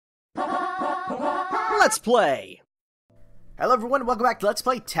Let's Play! Hello everyone, welcome back to Let's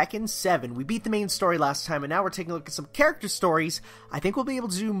Play Tekken 7. We beat the main story last time, and now we're taking a look at some character stories. I think we'll be able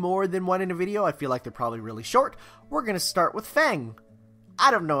to do more than one in a video. I feel like they're probably really short. We're gonna start with Fang. I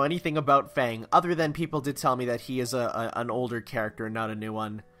don't know anything about Fang, other than people did tell me that he is an older character, not a new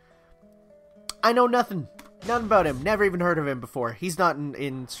one. I know nothing about him, never even heard of him before. He's not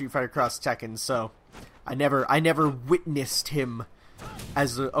in Street Fighter Cross Tekken, so I never witnessed him.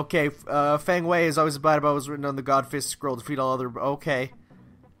 As Fang Wei is always about was written on the God Fist scroll. Defeat all other. Okay.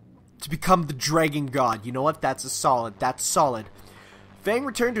 To become the Dragon God. You know what? That's solid. Fang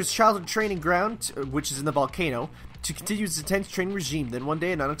returned to his childhood training ground, which is in the volcano, to continue his intense training regime. Then one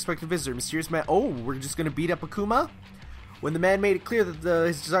day, an unexpected visitor, mysterious man. Oh, we're just gonna beat up Akuma? When the man made it clear that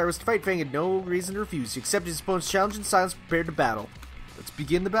his desire was to fight, Fang had no reason to refuse. He accepted his opponent's challenge in silence, prepared to battle. Let's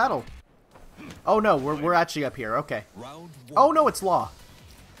begin the battle. Oh no, we're actually up here. Okay. Oh no, it's Law.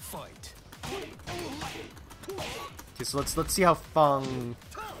 Fight. Okay, so let's see how Fang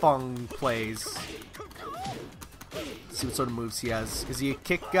plays. See what sort of moves he has. Is he a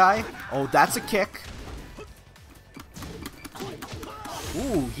kick guy? Oh, that's a kick.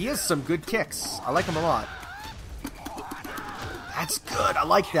 Ooh, he has some good kicks. I like him a lot. That's good. I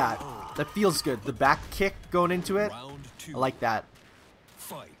like that. That feels good. The back kick going into it. I like that.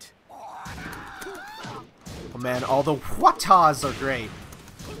 Fight. Oh man, all the watas are great.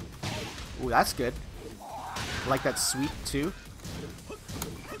 Ooh, that's good. I like that sweep too.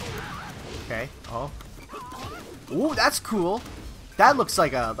 Okay. Oh. Ooh, that's cool. That looks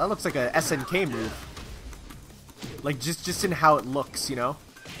like a SNK move. Like just in how it looks, you know.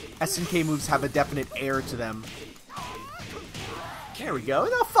 SNK moves have a definite air to them. There we go.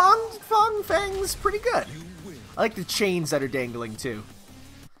 No, Fang's pretty good. I like the chains that are dangling too.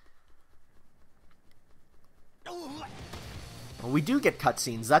 Well, we do get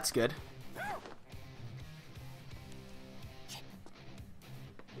cutscenes, that's good.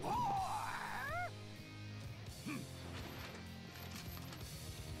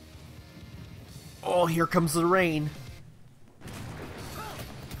 Oh, here comes the rain.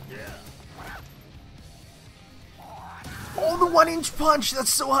 Oh, the 1-inch punch! That's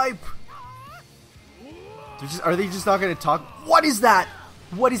so hype! Are they just not gonna talk? What is that?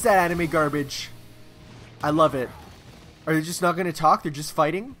 What is that anime garbage? I love it. Are they just not going to talk? They're just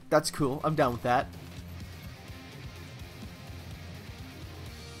fighting? That's cool. I'm down with that.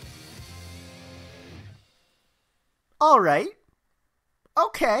 Alright.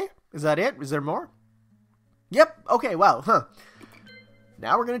 Okay. Is that it? Is there more? Yep. Okay, wow. Huh.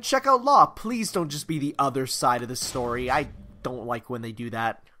 Now we're going to check out Law. Please don't just be the other side of the story. I don't like when they do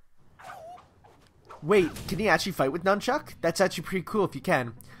that. Wait, can he actually fight with Nunchuck? That's actually pretty cool if you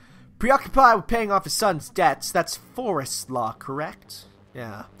can. Preoccupied with paying off his son's debts, that's Forest Law, correct?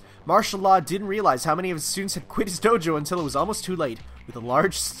 Yeah. Martial Law didn't realize how many of his students had quit his dojo until it was almost too late. With a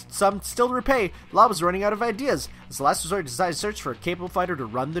large sum still to repay, Law was running out of ideas. As the last resort, he decided to search for a capable fighter to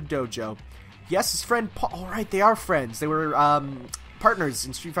run the dojo. He asked his friend Paul. Alright, they are friends. They were partners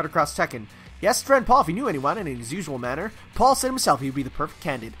in Street Fighter Cross Tekken. He asked his friend Paul if he knew anyone, and in his usual manner, Paul said himself he would be the perfect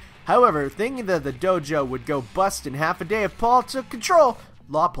candidate. However, thinking that the dojo would go bust in half a day if Paul took control,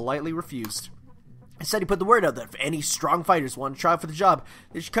 Law politely refused. Instead, he put the word out that if any strong fighters wanted to try for the job,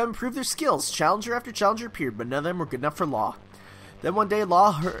 they should come and prove their skills. Challenger after challenger appeared, but none of them were good enough for Law. Then one day,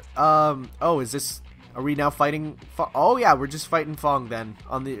 Law heard, oh, is this, are we now fighting, oh yeah, we're just fighting Fang then,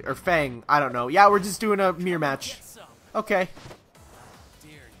 or Fang, I don't know. Yeah, we're just doing a mirror match. Okay.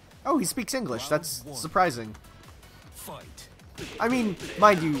 Oh, he speaks English, that's surprising. Fight. I mean,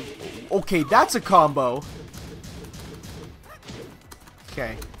 mind you, okay, that's a combo.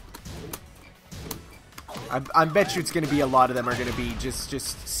 Okay. I bet you it's going to be a lot of them are going to be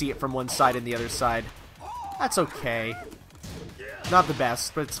just see it from one side and the other side. That's okay. Not the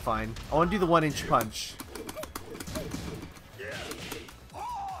best, but it's fine. I want to do the 1-inch punch.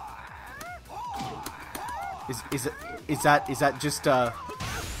 Is that just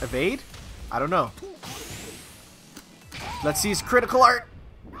evade? I don't know. Let's see his critical art.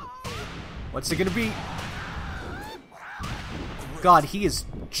 What's it going to be? God, he is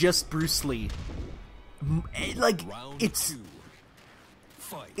just Bruce Lee. Like, it's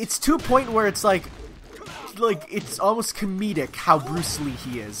to a point where it's like it's almost comedic how Bruce Lee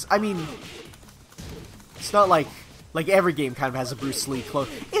he is. I mean, it's not like every game kind of has a Bruce Lee clone.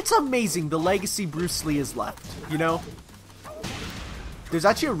 It's amazing the legacy Bruce Lee is left, you know? There's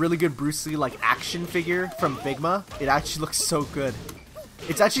actually a really good Bruce Lee like action figure from Figma. It actually looks so good.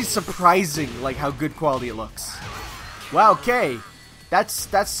 It's actually surprising like how good quality it looks. Wow, okay. That's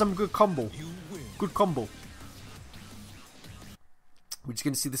some good combo. Good combo. We're just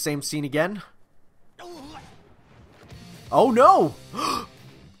gonna see the same scene again. Oh no!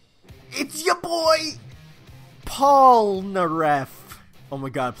 It's your boy, Paul Naref. Oh my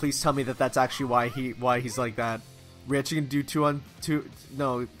god! Please tell me that that's actually why he's like that. We actually can do 2 on 2.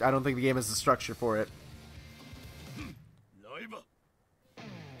 No, I don't think the game has the structure for it.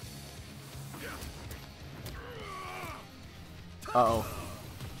 Uh-oh.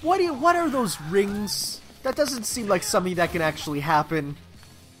 What are those rings? That doesn't seem like something that can actually happen.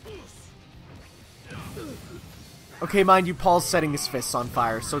 Okay, mind you, Paul's setting his fists on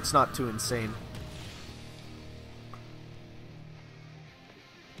fire, so it's not too insane.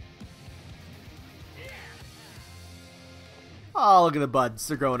 Oh, look at the buds.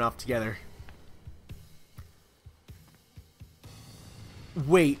 They're growing off together.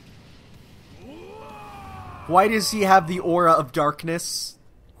 Wait. Why does he have the aura of darkness?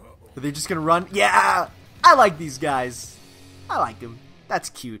 Are they just gonna run? Yeah! I like these guys. I like them. That's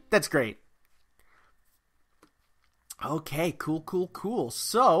cute. That's great. Okay, cool.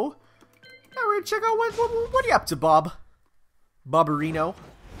 So, now we're gonna check out what are you up to, Bob? Bobberino.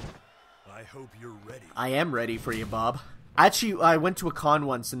 I hope you're ready. I am ready for you, Bob. Actually, I went to a con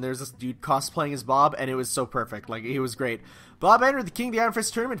once, and there's this dude cosplaying as Bob, and it was so perfect. Like, he was great. Bob entered the King of the Iron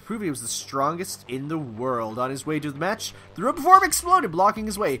Fist tournament, proving he was the strongest in the world. On his way to the match, the room before him exploded, blocking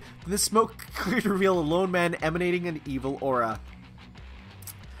his way. Then the smoke could reveal a lone man emanating an evil aura.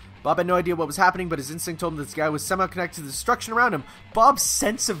 Bob had no idea what was happening, but his instinct told him that this guy was somehow connected to the destruction around him. Bob's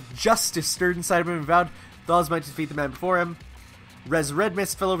sense of justice stirred inside of him and vowed with all his might to defeat the man before him. Red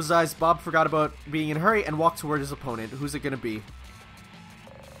mist fell over his eyes. Bob forgot about being in a hurry and walked toward his opponent. Who's it gonna be?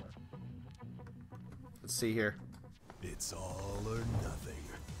 Let's see here. It's all or nothing.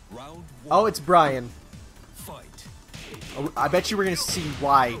 Round 1. Oh, it's Brian. Fight. Oh, I bet you we're gonna see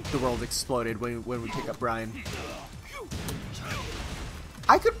why the world exploded when we pick up Brian.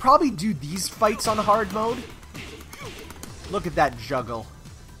 I could probably do these fights on hard mode. Look at that juggle.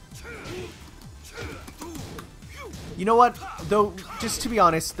 You know what, though, just to be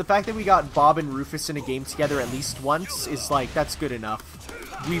honest, the fact that we got Bob and Rufus in a game together at least once is like, that's good enough.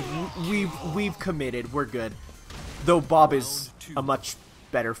 We've committed, we're good. Though Bob is a much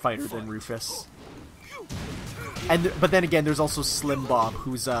better fighter than Rufus. But then again, there's also Slim Bob,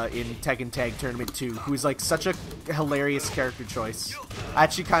 who's in Tekken Tag Tournament 2, who's like such a hilarious character choice. I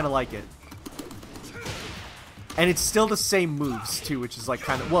actually kind of like it. And it's still the same moves, too, which is like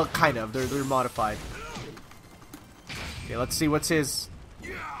kind of, well, kind of, they're modified. Okay, let's see what's his.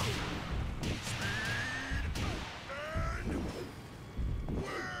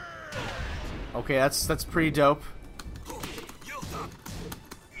 Okay, that's pretty dope.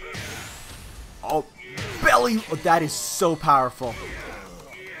 Oh, belly! Oh, that is so powerful.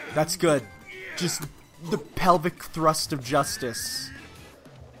 That's good. Just the pelvic thrust of justice.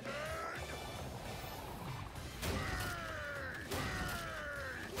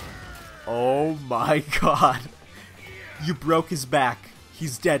 Oh my god. You broke his back.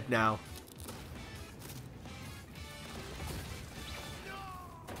 He's dead now.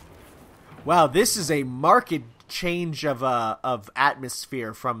 Wow, this is a marked change of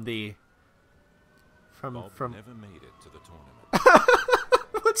atmosphere from the from Never made it to the tournament.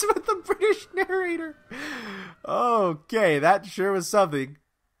 What's with the British narrator? Okay, that sure was something.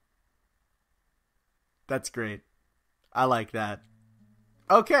 That's great. I like that.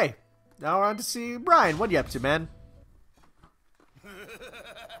 Okay, now we're on to see Brian. What are you up to, man?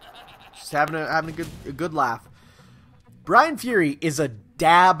 Just having a good laugh. Brian Fury is a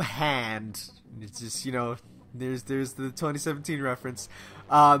dab hand. It's just, you know, there's the 2017 reference.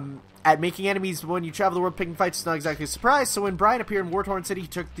 At making enemies when you travel the world picking fights is not exactly a surprise, so when Brian appeared in War-Torn City, he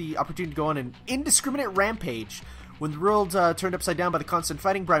took the opportunity to go on an indiscriminate rampage. When the world turned upside down by the constant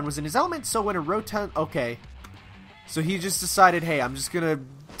fighting, Brian was in his element, so when a rotan... Okay. So he just decided, hey, I'm just gonna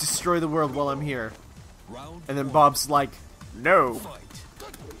destroy the world while I'm here. And then Bob's like, no.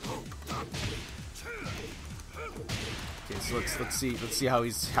 Okay, so let's see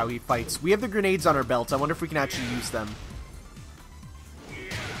how he fights. We have the grenades on our belts. I wonder if we can actually use them.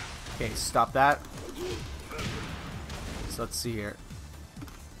 Okay, stop that. So let's see here.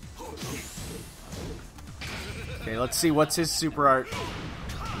 Okay, let's see what's his super art.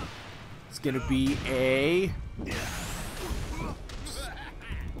 It's gonna be a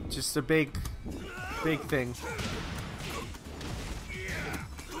just a big thing.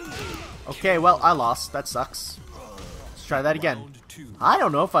 Okay, well, I lost. That sucks. Let's try that again. I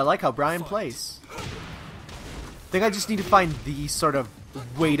don't know if I like how Brian plays. I think I just need to find the sort of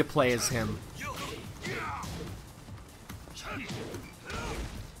way to play as him.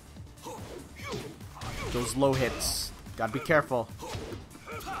 Those low hits. Gotta be careful.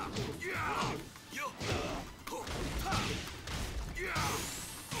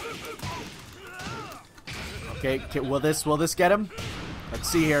 Okay, will this get him? Let's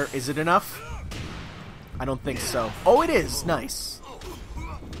see here. Is it enough? I don't think so. Oh, it is. Nice.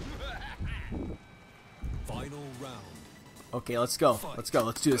 Final round. Okay, let's go. Let's go.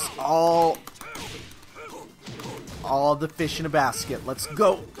 Let's do this. All the fish in a basket. Let's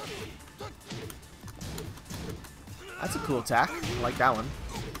go. That's a cool attack. I like that one.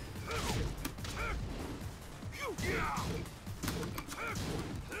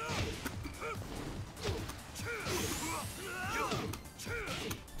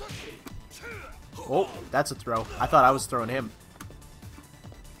 Oh, that's a throw. I thought I was throwing him.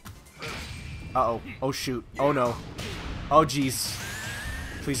 Uh-oh. Oh, shoot. Oh, no. Oh, jeez.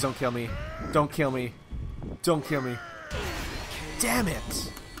 Please don't kill me. Don't kill me. Don't kill me. Damn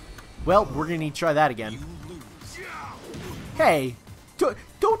it. Well, we're going to need to try that again. Hey,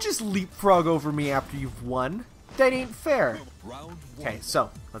 don't just leapfrog over me after you've won. That ain't fair. Okay, so,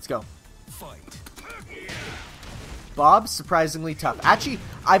 let's go. Bob's surprisingly tough. Actually,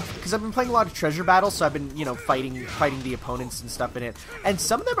 because I've been playing a lot of treasure battles, so I've been, you know, fighting the opponents and stuff in it. And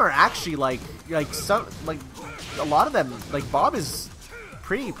some of them are actually like a lot of them, like Bob is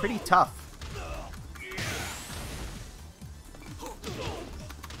pretty tough.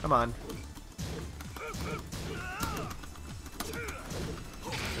 Come on.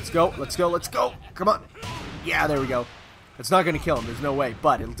 Let's go, let's go, let's go. Come on. Yeah, there we go. It's not going to kill him, there's no way,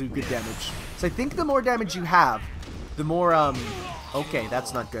 but it'll do good damage. So I think the more damage you have, the more, okay,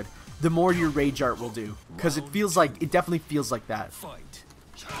 that's not good. The more your rage art will do. Because it definitely feels like that.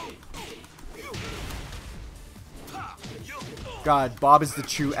 God, Bob is the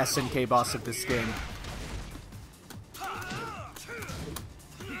true SNK boss of this game.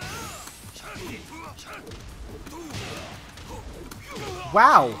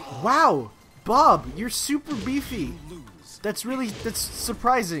 Wow, wow, Bob, you're super beefy. That's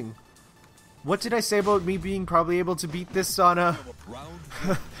surprising. What did I say about me being probably able to beat this on a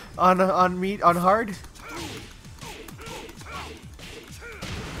on hard?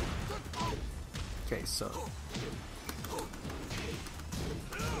 Okay, so.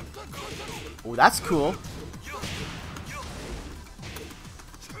 Oh, that's cool.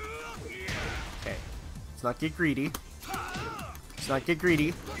 Okay, let's not get greedy. Let's not get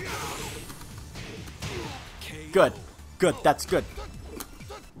greedy. Good, good, that's good.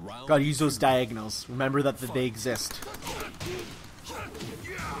 Gotta use those diagonals. Remember that they exist.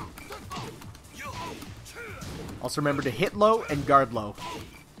 Also remember to hit low and guard low.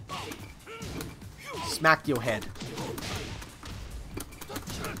 Smack your head.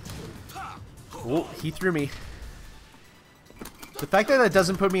 Oh, he threw me. The fact that that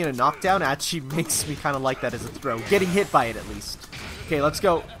doesn't put me in a knockdown actually makes me kind of like that as a throw. Getting hit by it at least. Okay, let's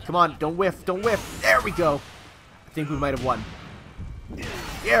go. Come on, don't whiff, don't whiff. There we go. I think we might have won.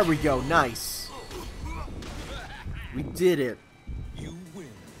 There we go, nice. We did it. You win.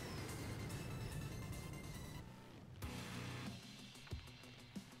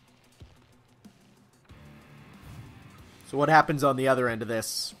 So what happens on the other end of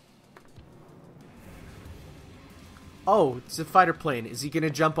this? Oh, it's a fighter plane. Is he gonna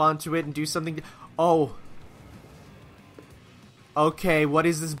jump onto it and do something? Oh. Okay, what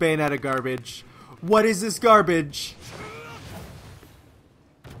is this Bayonetta garbage? What is this garbage?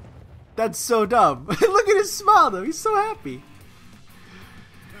 That's so dumb. Look at his smile, though. He's so happy.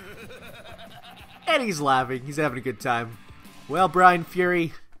 And he's laughing. He's having a good time. Well, Brian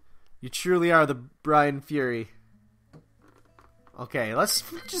Fury, you truly are the Brian Fury. Okay, let's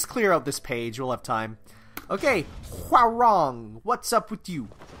just clear out this page. We'll have time. Okay, Hwarong, what's up with you?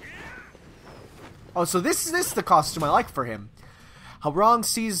 Oh, so this is the costume I like for him. Hwarong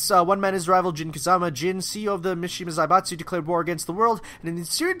sees one man his rival Jin Kazama. Jin, CEO of the Mishima Zaibatsu, declared war against the world, and in the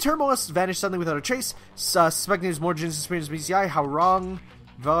ensuing turmoil vanished suddenly without a trace. Suspecting there's more Jin's experience with BCI, Hwarong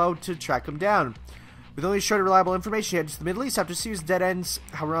vowed to track him down. With only short and reliable information, he headed to the Middle East. After a series of dead ends,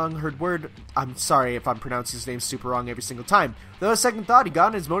 Hwarong heard word. I'm sorry if I'm pronouncing his name super wrong every single time. Without a second thought, he got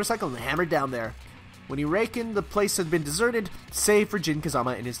on his motorcycle and hammered down there. When he reckoned, the place had been deserted, save for Jin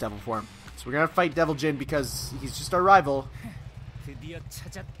Kazama in his devil form. So we're gonna fight Devil Jin because he's just our rival.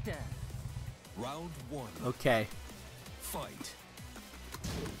 Round one. Okay. Fight.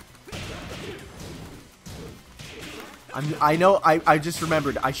 I know, I just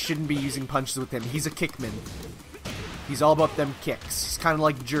remembered, I shouldn't be using punches with him. He's a kickman. He's all about them kicks. He's kind of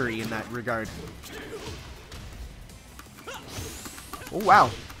like Jury in that regard. Oh, wow.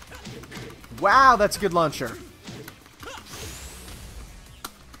 Wow, that's a good launcher.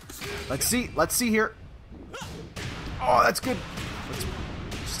 Let's see here. Oh, that's good. Let's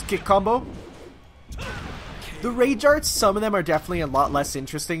just kick combo. The rage arts, some of them are definitely a lot less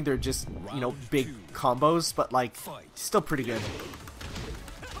interesting. They're just, you know, big combos, but like, still pretty good.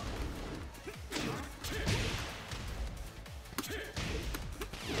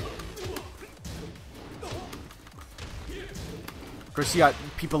 Of course, you got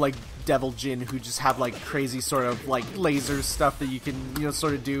people like Devil Jin who just have like crazy sort of like laser stuff that you can, you know,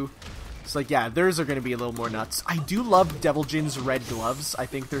 sort of do. It's like, yeah, theirs are going to be a little more nuts. I do love Devil Jin's red gloves. I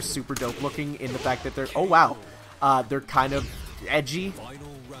think they're super dope looking in the fact that they're, oh wow, they're kind of edgy.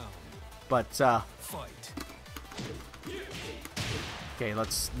 But, okay,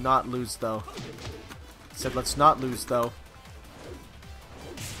 let's not lose though. Said let's not lose though.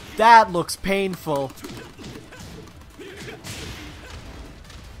 That looks painful.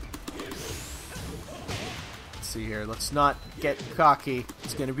 See here, let's not get cocky.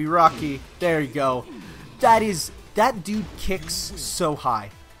 It's gonna be rocky. There you go. That dude kicks so high.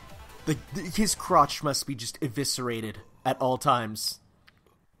 His crotch must be just eviscerated at all times.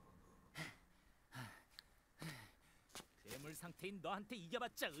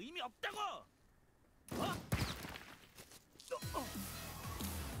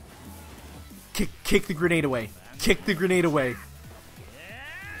 Kick the grenade away. Kick the grenade away.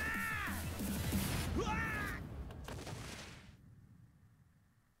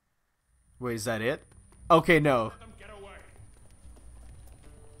 Wait, is that it? Okay, no.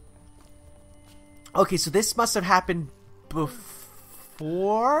 Okay, so this must have happened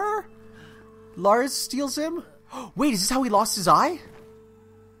before Lars steals him? Wait, is this how he lost his eye?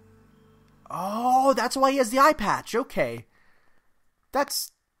 Oh, that's why he has the eye patch. Okay.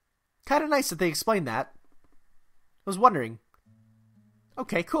 That's kind of nice that they explained that. I was wondering.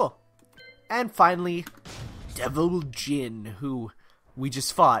 Okay, cool. And finally, Devil Jin, who we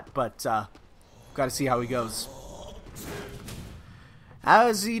just fought, but gotta see how he goes.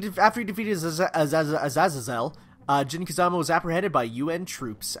 After he defeated Azazel, Jin Kazama was apprehended by UN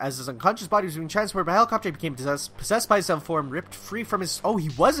troops. As his unconscious body was being transported by helicopter, he became possessed by his form, ripped free from his... Oh, he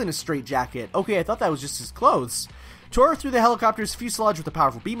was in a straitjacket. Okay, I thought that was just his clothes. Tore through the helicopter's fuselage with a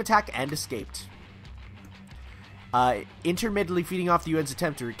powerful beam attack and escaped. Intermittently feeding off the UN's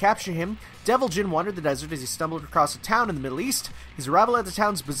attempt to recapture him, Devil Jin wandered the desert as he stumbled across a town in the Middle East. His arrival at the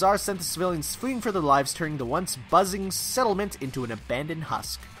town's bazaar sent the civilians fleeing for their lives, turning the once buzzing settlement into an abandoned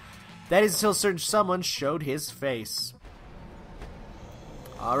husk. That is until certain someone showed his face.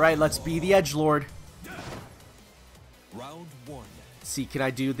 Alright, let's be the edgelord. Round one. See, can I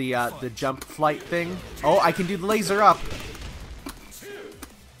do the jump flight thing? Oh, I can do the laser up.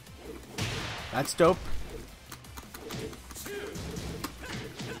 That's dope.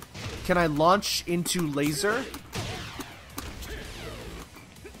 Can I launch into laser?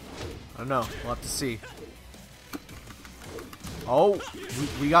 I don't know. We'll have to see. Oh,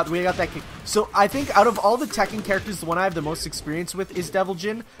 we got that kick. So I think out of all the Tekken characters, the one I have the most experience with is Devil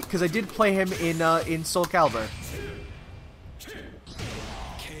Jin, because I did play him in Soul Calibur.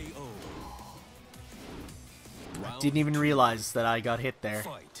 Didn't even realize that I got hit there.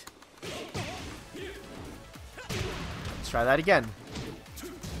 Let's try that again.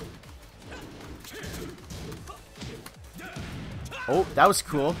 Oh, that was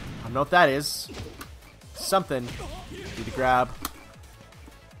cool. I don't know what that is. Something. Do the grab.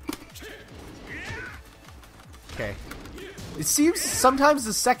 Okay. It seems sometimes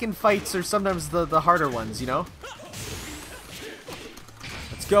the second fights are sometimes the harder ones, you know?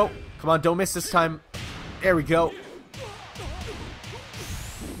 Let's go. Come on, don't miss this time. There we go.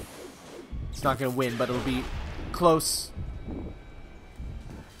 It's not gonna win, but it'll be close.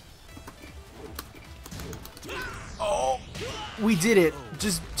 Oh, we did it.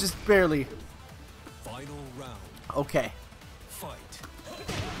 Just barely. Final round. Okay. Fight.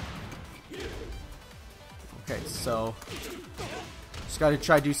 Okay, so just gotta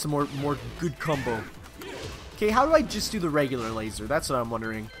try to do some more good combo. Okay, how do I just do the regular laser? That's what I'm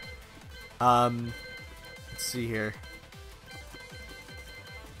wondering. Let's see here.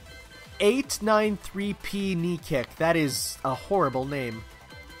 893P knee kick. That is a horrible name.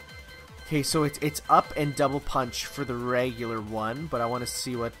 Okay, so it's up and double punch for the regular one, but I want to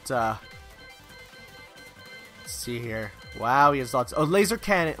see what, let's see here. Wow, he has lots. Oh, laser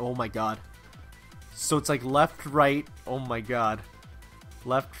cannon. Oh my god. So it's like left, right. Oh my god.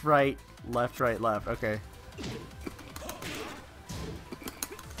 Left, right, left, right, left. Okay.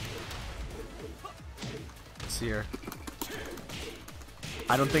 Let's see here.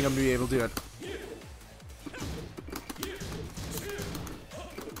 I don't think I'm gonna be able to do it.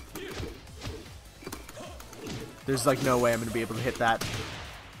 There's like no way I'm gonna be able to hit that.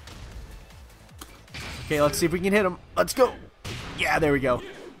 Okay, let's see if we can hit him. Let's go. Yeah, there we go.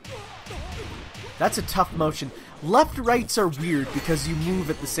 That's a tough motion. Left rights are weird because you move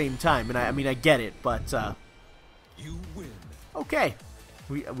at the same time, and I mean I get it, but You win. okay,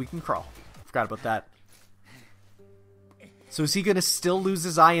 we can crawl. Forgot about that. So is he gonna still lose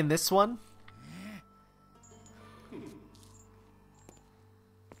his eye in this one?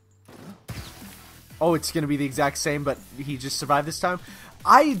 Oh, it's gonna be the exact same, but he just survived this time?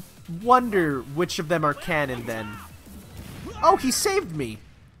 I wonder which of them are canon then. Oh, he saved me!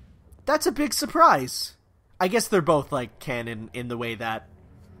 That's a big surprise. I guess they're both, like, canon in the way that,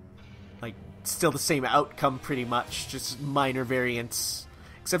 like, still the same outcome pretty much, just minor variants.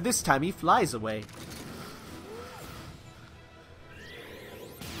 Except this time he flies away.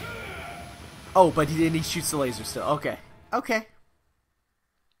 Oh, but he shoots the laser still. Okay. Okay.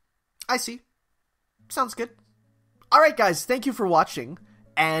 I see. Sounds good. Alright guys, thank you for watching.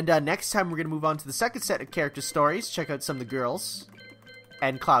 And next time we're going to move on to the second set of character stories. Check out some of the girls.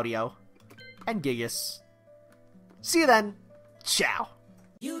 And Claudio. And Gigas. See you then. Ciao.